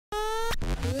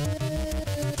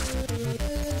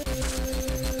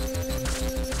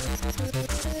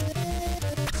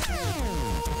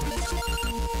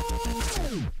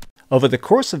Over the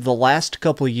course of the last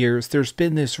couple of years, there's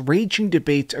been this raging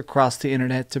debate across the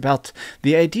internet about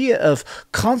the idea of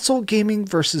console gaming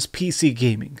versus PC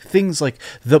gaming. Things like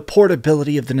the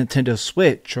portability of the Nintendo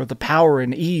Switch or the power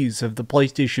and ease of the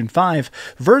PlayStation 5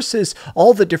 versus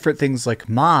all the different things like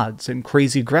mods and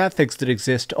crazy graphics that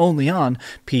exist only on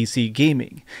PC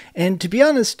gaming. And to be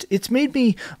honest, it's made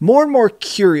me more and more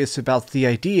curious about the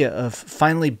idea of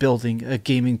finally building a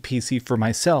gaming PC for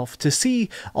myself to see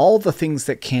all the things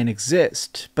that can exist.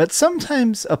 But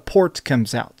sometimes a port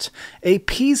comes out, a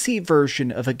PC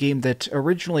version of a game that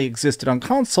originally existed on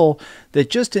console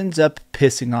that just ends up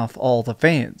pissing off all the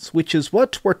fans, which is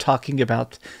what we're talking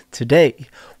about today.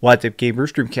 What's up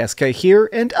gamers, Dreamcastguy here,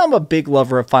 and I'm a big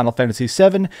lover of Final Fantasy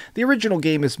VII. The original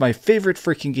game is my favorite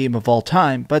freaking game of all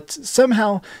time, but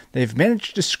somehow they've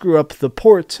managed to screw up the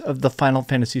port of the Final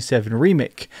Fantasy VII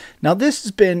Remake. Now this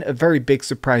has been a very big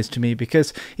surprise to me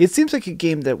because it seems like a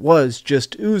game that was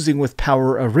just oozing with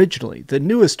power originally. The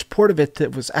newest port of it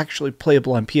that was actually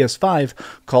playable on PS5,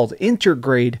 called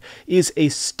Intergrade, is a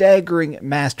staggering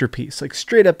masterpiece. Like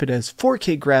straight up, it has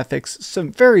 4K graphics, some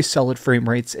very solid frame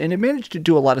rates, and it managed to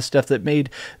do a lot of stuff that made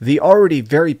the already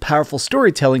very powerful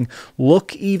storytelling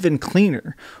look even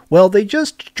cleaner. Well, they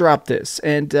just dropped this,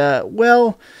 and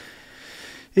well,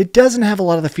 it doesn't have a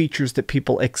lot of the features that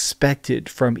people expected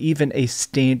from even a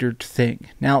standard thing.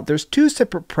 Now, there's two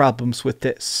separate problems with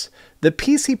this. The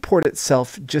PC port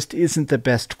itself just isn't the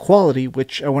best quality,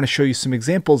 which I want to show you some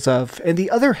examples of, and the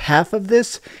other half of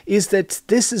this is that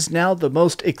this is now the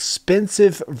most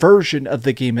expensive version of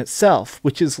the game itself,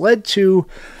 which has led to,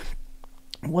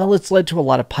 well, it's led to a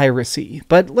lot of piracy.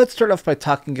 But let's start off by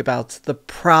talking about the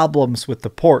problems with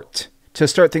the port. To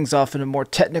start things off in a more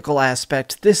technical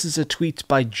aspect, this is a tweet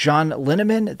by John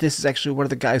Linneman. This is actually one of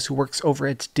the guys who works over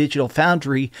at Digital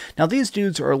Foundry. Now, these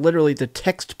dudes are literally the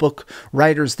textbook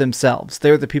writers themselves.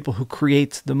 They're the people who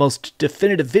create the most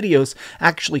definitive videos,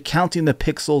 actually counting the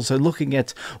pixels and looking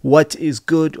at what is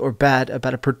good or bad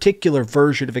about a particular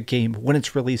version of a game when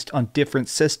it's released on different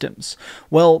systems.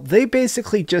 Well, they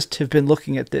basically just have been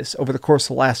looking at this over the course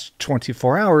of the last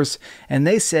 24 hours, and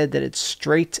they said that it's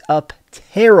straight up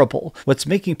terrible. What's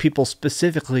making people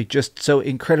specifically just so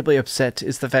incredibly upset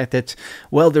is the fact that,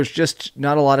 well, there's just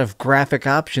not a lot of graphic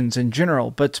options in general.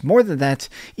 But more than that,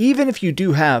 even if you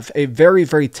do have a very,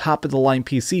 very top-of-the-line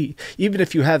PC, even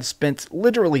if you have spent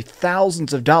literally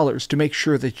thousands of dollars to make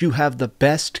sure that you have the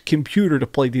best computer to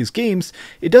play these games,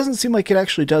 it doesn't seem like it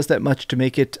actually does that much to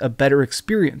make it a better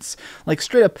experience. Like,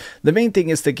 straight up, the main thing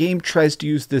is the game tries to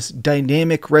use this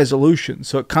dynamic resolution,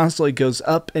 so it constantly goes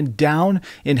up and down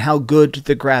in how good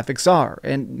the graphics are,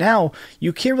 and now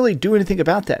you can't really do anything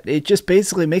about that. It just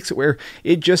basically makes it where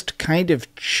it just kind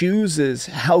of chooses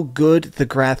how good the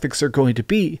graphics are going to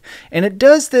be, and it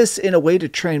does this in a way to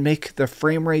try and make the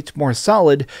frame rate more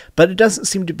solid, but it doesn't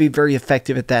seem to be very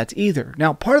effective at that either.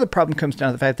 Now, part of the problem comes down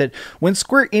to the fact that when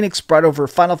Square Enix brought over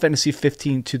Final Fantasy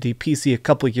XV to the PC a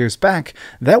couple of years back,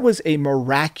 that was a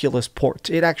miraculous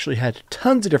port. It actually had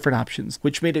tons of different options,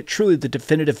 which made it truly the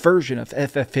definitive version of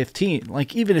FF15.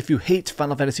 Like, even if you hate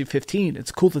Final Fantasy XV,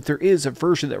 it's cool that there is a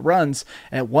version that runs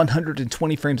at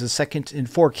 120 frames a second in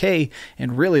 4K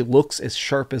and really looks as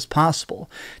sharp as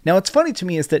possible. Now, what's funny to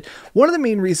me is that one of the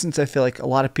main reasons I feel like a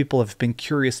lot of people have been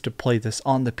curious to play this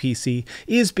on the PC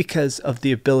is because of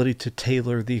the ability to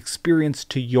tailor the experience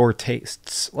to your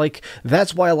tastes. Like,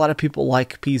 that's why a lot of people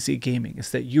like PC gaming,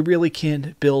 is that you really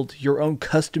can build your own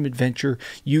custom adventure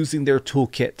using their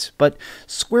toolkit. But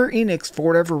Square Enix, for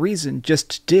whatever reason,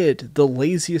 just did the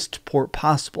laziest port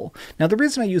possible. Now, the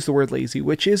reason I use the word lazy,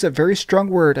 which is a very strong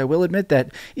word, I will admit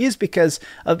that, is because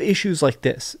of issues like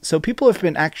this. So people have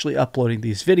been actually uploading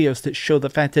these videos that show the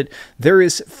fact that there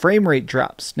is frame rate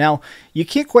drops. Now, you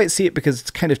can't quite see it because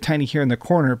it's kind of tiny here in the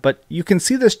corner, but you can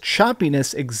see this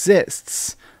choppiness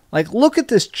exists. Like, look at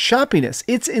this choppiness.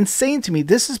 It's insane to me.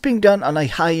 This is being done on a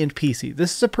high-end PC.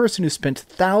 This is a person who spent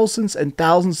thousands and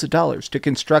thousands of dollars to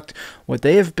construct what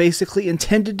they have basically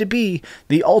intended to be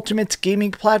the ultimate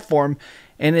gaming platform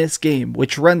in this game,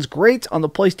 which runs great on the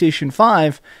PlayStation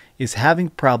 5. is having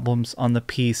problems on the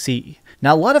PC.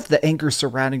 Now, a lot of the anger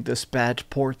surrounding this bad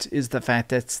port is the fact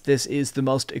that this is the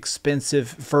most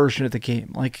expensive version of the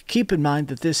game. Like, keep in mind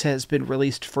that this has been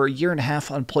released for a year and a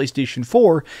half on PlayStation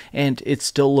 4, and it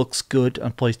still looks good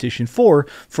on PlayStation 4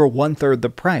 for 1/3 the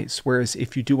price. Whereas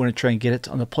if you do want to try and get it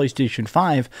on the PlayStation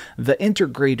 5, the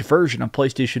Intergrade version on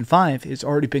PlayStation 5 has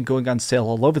already been going on sale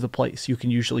all over the place. You can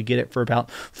usually get it for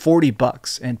about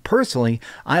 $40. And personally,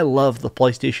 I love the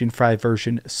PlayStation 5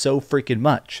 version so freaking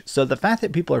much. So the fact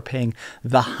that people are paying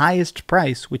the highest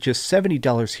price, which is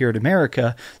 $70 here in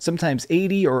America, sometimes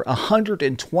 $80 or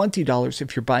 $120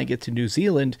 if you're buying it to New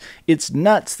Zealand, it's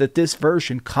nuts that this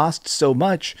version costs so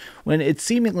much when it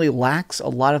seemingly lacks a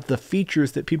lot of the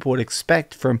features that people would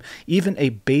expect from even a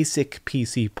basic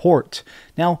PC port.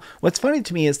 Now, what's funny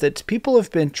to me is that people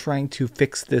have been trying to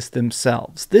fix this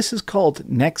themselves. This is called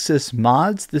Nexus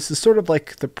Mods. This is sort of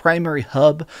like the primary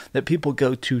hub that people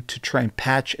go to try and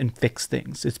patch and fix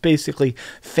things. It's basically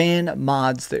fan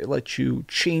mods that let you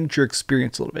change your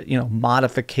experience a little bit,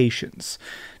 modifications.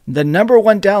 The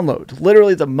 #1 download,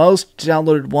 literally the most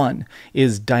downloaded one,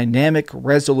 is Dynamic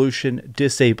Resolution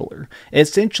Disabler,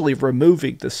 essentially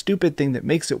removing the stupid thing that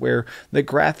makes it where the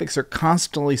graphics are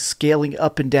constantly scaling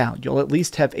up and down. You'll at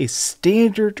least have a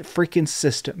standard freaking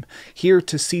system here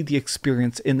to see the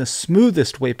experience in the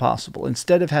smoothest way possible,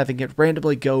 instead of having it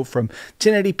randomly go from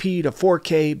 1080p to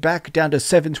 4K back down to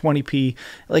 720p.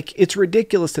 Like, it's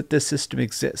ridiculous that this system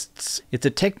exists. It's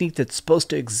a technique that's supposed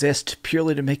to exist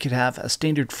purely to make it have a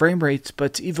standard frame rates,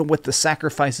 but even with the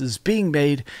sacrifices being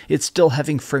made, it's still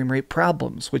having frame rate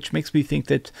problems, which makes me think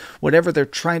that whatever they're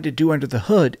trying to do under the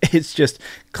hood, it's just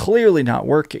clearly not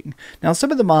working. Now,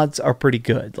 some of the mods are pretty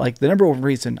good. Like, the #1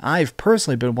 reason I've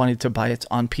personally been wanting to buy it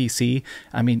on PC,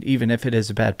 I mean, even if it is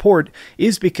a bad port,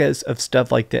 is because of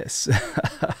stuff like this.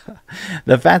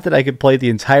 The fact that I could play the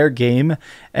entire game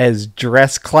as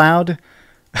Dress Cloud.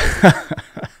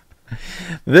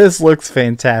 This looks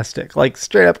fantastic. Like,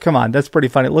 straight up, come on, that's pretty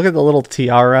funny. Look at the little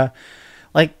tiara.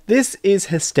 Like, this is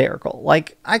hysterical.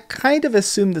 Like, I kind of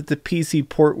assumed that the PC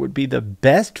port would be the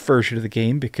best version of the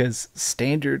game because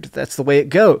standard, that's the way it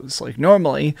goes. Like,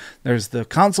 normally, there's the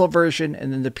console version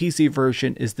and then the PC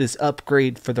version is this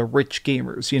upgrade for the rich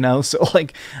gamers, So,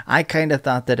 like, I kind of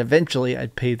thought that eventually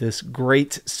I'd pay this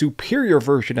great, superior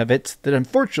version of it that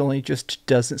unfortunately just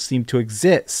doesn't seem to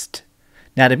exist.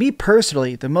 Now, to me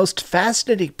personally, the most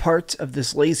fascinating part of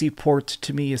this lazy port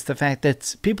to me is the fact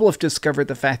that people have discovered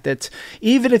the fact that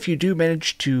even if you do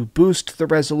manage to boost the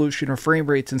resolution or frame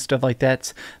rates and stuff like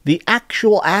that, the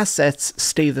actual assets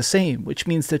stay the same, which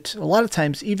means that a lot of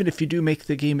times, even if you do make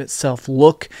the game itself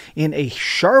look in a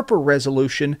sharper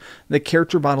resolution, the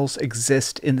character models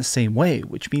exist in the same way,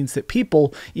 which means that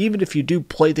people, even if you do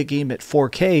play the game at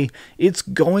 4K, it's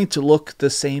going to look the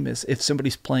same as if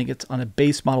somebody's playing it on a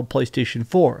base model PlayStation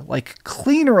 4, like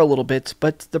cleaner a little bit,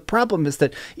 but the problem is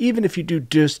that even if you do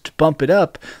just bump it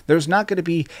up, there's not going to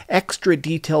be extra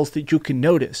details that you can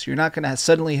notice. You're not going to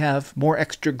suddenly have more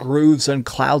extra grooves on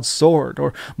Cloud's sword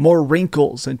or more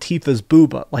wrinkles on Tifa's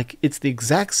booba. Like, it's the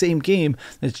exact same game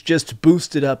that's just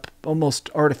boosted up almost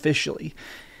artificially.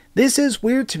 This is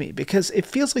weird to me because it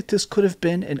feels like this could have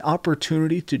been an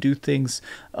opportunity to do things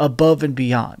above and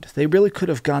beyond. They really could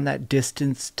have gone that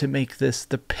distance to make this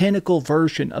the pinnacle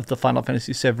version of the Final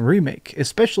Fantasy VII Remake,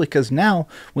 especially because now,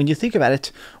 when you think about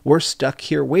it, we're stuck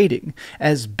here waiting.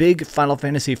 As big Final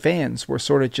Fantasy fans, we're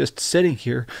sort of just sitting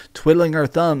here twiddling our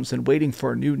thumbs and waiting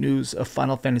for new news of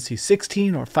Final Fantasy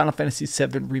XVI or Final Fantasy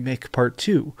VII Remake Part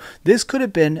 2. This could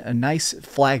have been a nice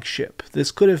flagship.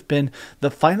 This could have been the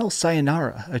final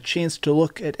sayonara, a chance to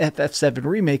look at FF7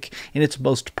 Remake in its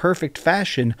most perfect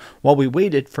fashion while we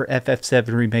waited for FF7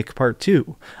 Remake Part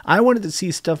 2. I wanted to see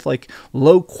stuff like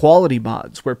low quality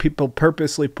mods where people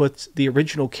purposely put the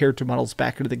original character models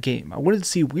back into the game. I wanted to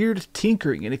see weird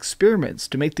tinkering and experiments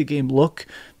to make the game look,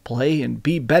 play, and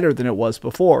be better than it was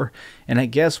before, and I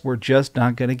guess we're just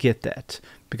not going to get that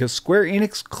because Square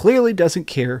Enix clearly doesn't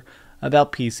care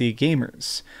about PC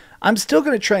gamers. I'm still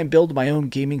going to try and build my own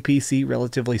gaming PC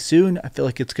relatively soon. I feel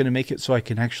like it's going to make it so I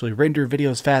can actually render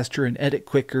videos faster and edit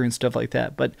quicker and stuff like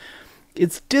that. But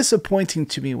it's disappointing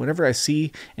to me whenever I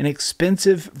see an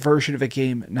expensive version of a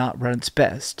game not run its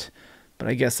best. But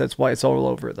I guess that's why it's all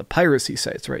over the piracy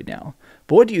sites right now.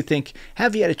 But what do you think?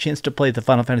 Have you had a chance to play the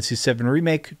Final Fantasy VII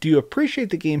Remake? Do you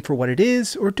appreciate the game for what it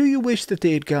is, or do you wish that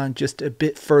they had gone just a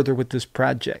bit further with this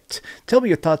project? Tell me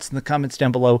your thoughts in the comments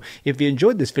down below. If you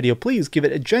enjoyed this video, please give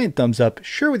it a giant thumbs up,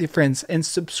 share with your friends, and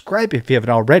subscribe if you haven't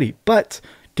already. But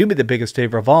do me the biggest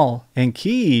favor of all, and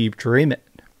keep dreaming.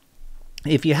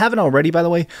 If you haven't already, by the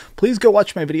way, please go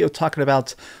watch my video talking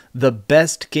about the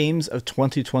best games of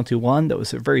 2021. That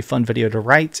was a very fun video to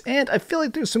write, and I feel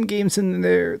like there's some games in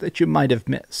there that you might have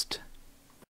missed.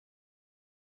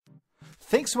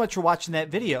 Thanks so much for watching that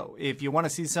video. If you want to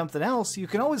see something else, you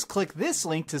can always click this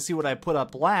link to see what I put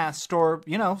up last, or,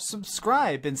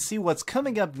 subscribe and see what's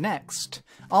coming up next.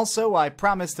 Also, I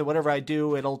promise that whatever I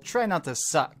do, it'll try not to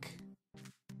suck.